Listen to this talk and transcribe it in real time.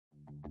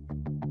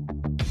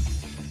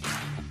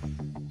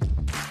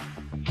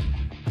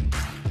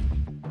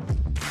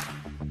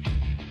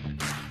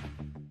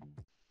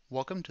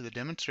Welcome to the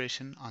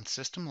demonstration on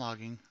system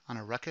logging on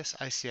a Ruckus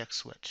ICX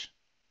switch.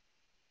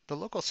 The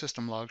local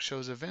system log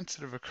shows events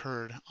that have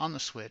occurred on the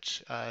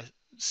switch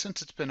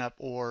since it's been up,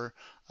 or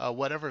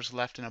whatever's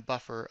left in a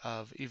buffer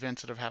of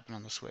events that have happened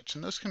on the switch.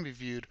 And those can be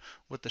viewed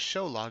with the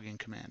show logging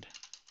command.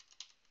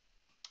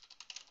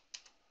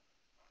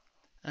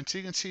 And so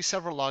you can see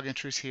several log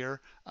entries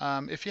here.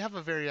 If you have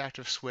a very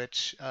active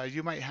switch,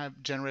 you might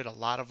generate a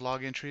lot of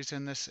log entries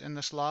in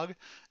this log.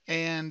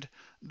 And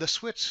the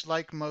switch,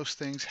 like most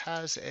things,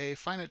 has a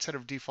finite set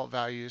of default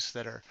values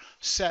that are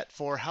set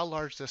for how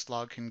large this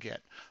log can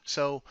get.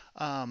 So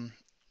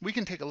we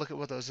can take a look at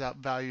what those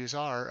values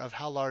are of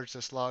how large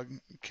this log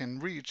can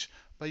reach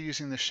by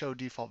using the show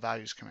default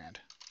values command.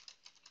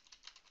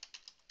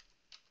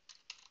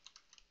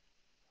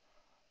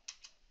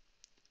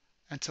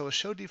 And so with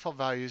show default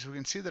values, we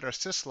can see that our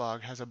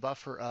syslog has a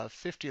buffer of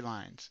 50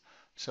 lines.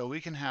 So we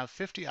can have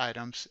 50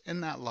 items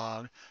in that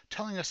log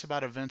telling us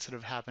about events that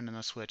have happened in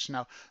the switch.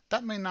 Now,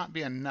 that may not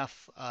be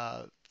enough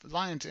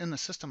lines in the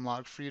system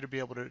log for you to be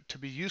able to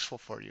be useful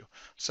for you.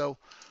 So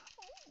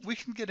we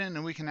can get in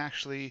and we can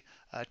actually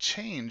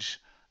change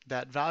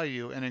that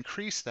value and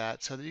increase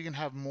that so that you can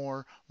have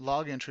more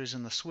log entries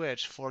in the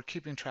switch for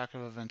keeping track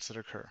of events that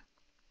occur.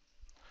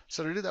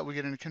 So to do that, we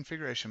get into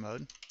configuration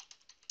mode,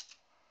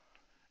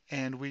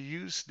 and we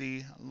use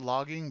the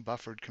logging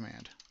buffered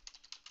command.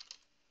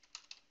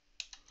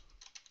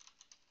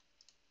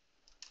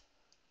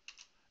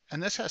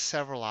 And this has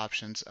several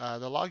options.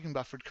 The logging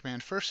buffered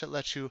command, first it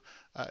lets you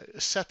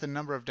set the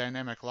number of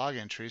dynamic log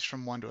entries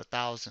from 1 to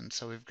 1,000.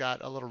 So we've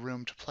got a little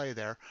room to play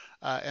there.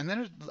 And then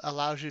it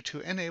allows you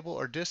to enable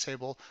or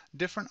disable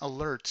different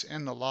alerts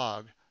in the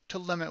log to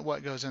limit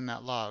what goes in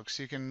that log.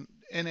 So you can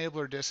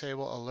enable or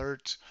disable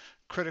alerts,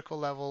 critical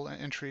level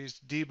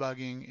entries,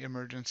 debugging,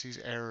 emergencies,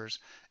 errors,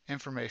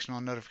 informational,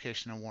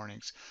 notification, and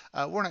warnings.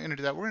 We're not going to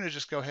do that. We're going to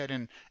just go ahead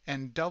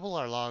and double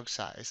our log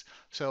size.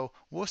 So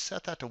we'll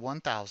set that to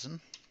 1,000.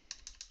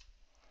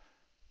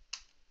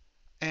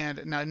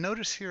 And now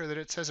notice here that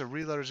it says a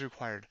reload is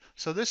required.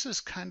 So this is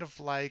kind of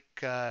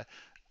like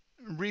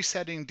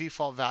resetting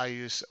default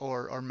values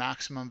or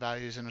maximum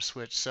values in a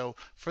switch. So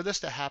for this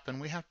to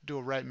happen, we have to do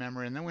a write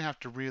memory, and then we have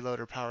to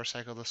reload or power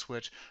cycle the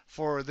switch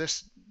for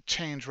this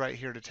change right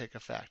here to take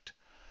effect.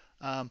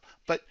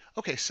 But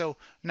okay, so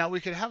now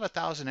we could have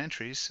 1,000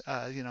 entries.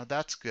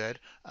 That's good.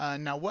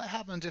 Now what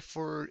happens if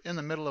we're in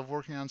the middle of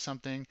working on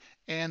something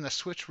and the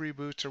switch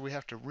reboots, or we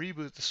have to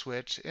reboot the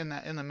switch in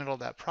the middle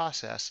of that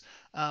process?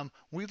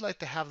 We'd like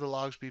to have the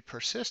logs be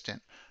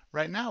persistent.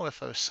 Right now,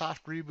 if a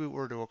soft reboot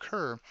were to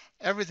occur,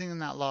 everything in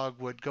that log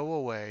would go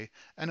away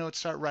and it would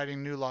start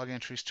writing new log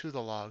entries to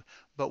the log.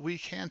 But we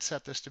can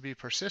set this to be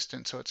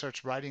persistent, so it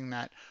starts writing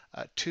that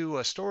to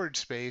a storage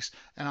space,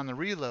 and on the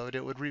reload,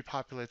 it would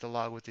repopulate the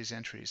log with these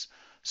entries.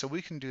 So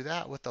we can do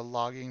that with the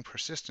logging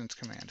persistence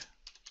command.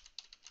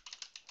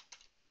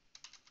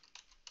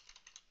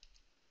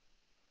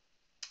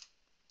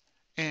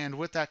 And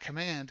with that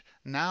command,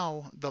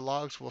 now the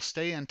logs will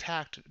stay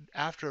intact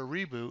after a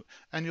reboot,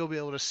 and you'll be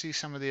able to see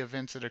some of the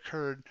events that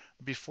occurred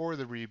before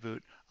the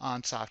reboot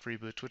on soft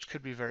reboots, which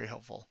could be very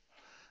helpful.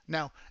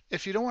 Now,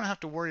 if you don't want to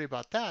have to worry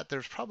about that,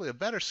 there's probably a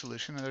better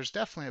solution, and there's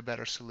definitely a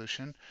better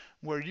solution,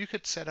 where you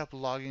could set up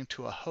logging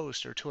to a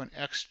host or to an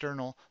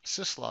external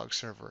syslog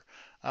server,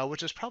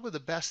 which is probably the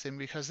best thing,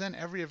 because then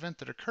every event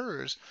that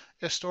occurs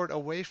is stored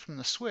away from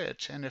the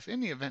switch, and if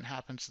any event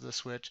happens to the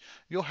switch,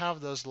 you'll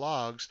have those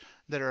logs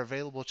that are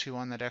available to you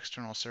on that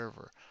external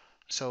server.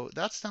 So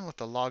that's done with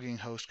the logging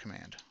host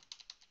command.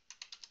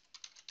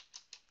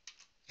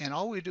 And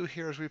all we do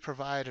here is we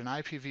provide an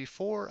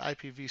IPv4,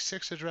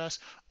 IPv6 address,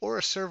 or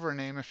a server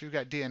name if you've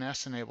got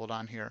DNS enabled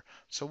on here.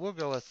 So we'll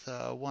go with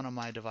one of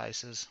my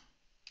devices.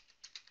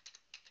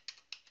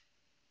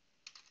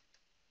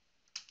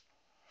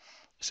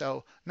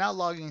 So now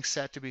logging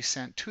set to be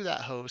sent to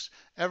that host.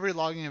 Every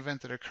logging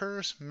event that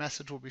occurs,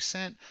 message will be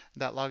sent.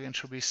 That login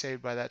should be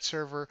saved by that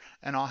server,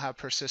 and I'll have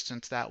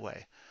persistence that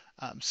way.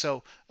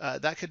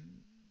 That could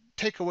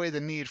take away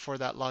the need for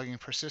that logging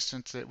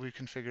persistence that we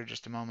configured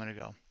just a moment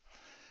ago.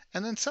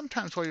 And then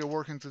sometimes while you're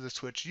working through the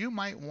switch, you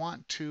might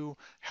want to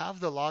have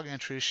the log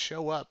entries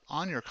show up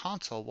on your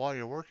console while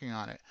you're working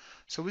on it.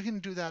 So we can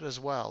do that as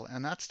well,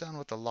 and that's done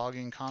with the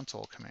logging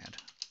console command.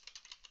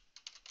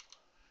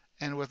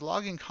 And with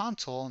logging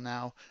console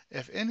now,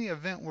 if any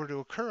event were to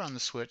occur on the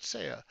switch,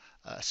 say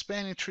a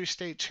spanning tree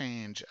state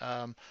change,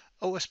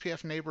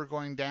 OSPF neighbor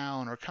going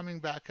down or coming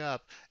back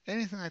up,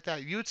 anything like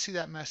that, you would see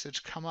that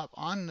message come up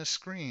on the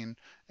screen,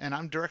 and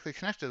I'm directly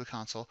connected to the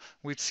console.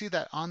 We'd see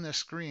that on the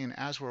screen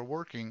as we're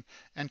working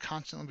and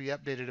constantly be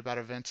updated about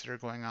events that are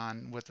going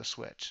on with the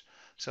switch.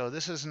 So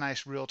this is a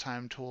nice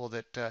real-time tool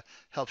that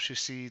helps you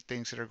see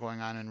things that are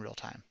going on in real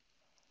time.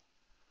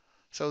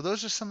 So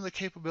those are some of the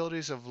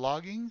capabilities of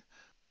logging.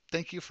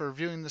 Thank you for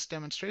viewing this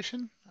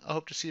demonstration. I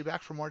hope to see you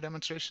back for more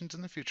demonstrations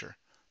in the future.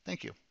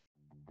 Thank you.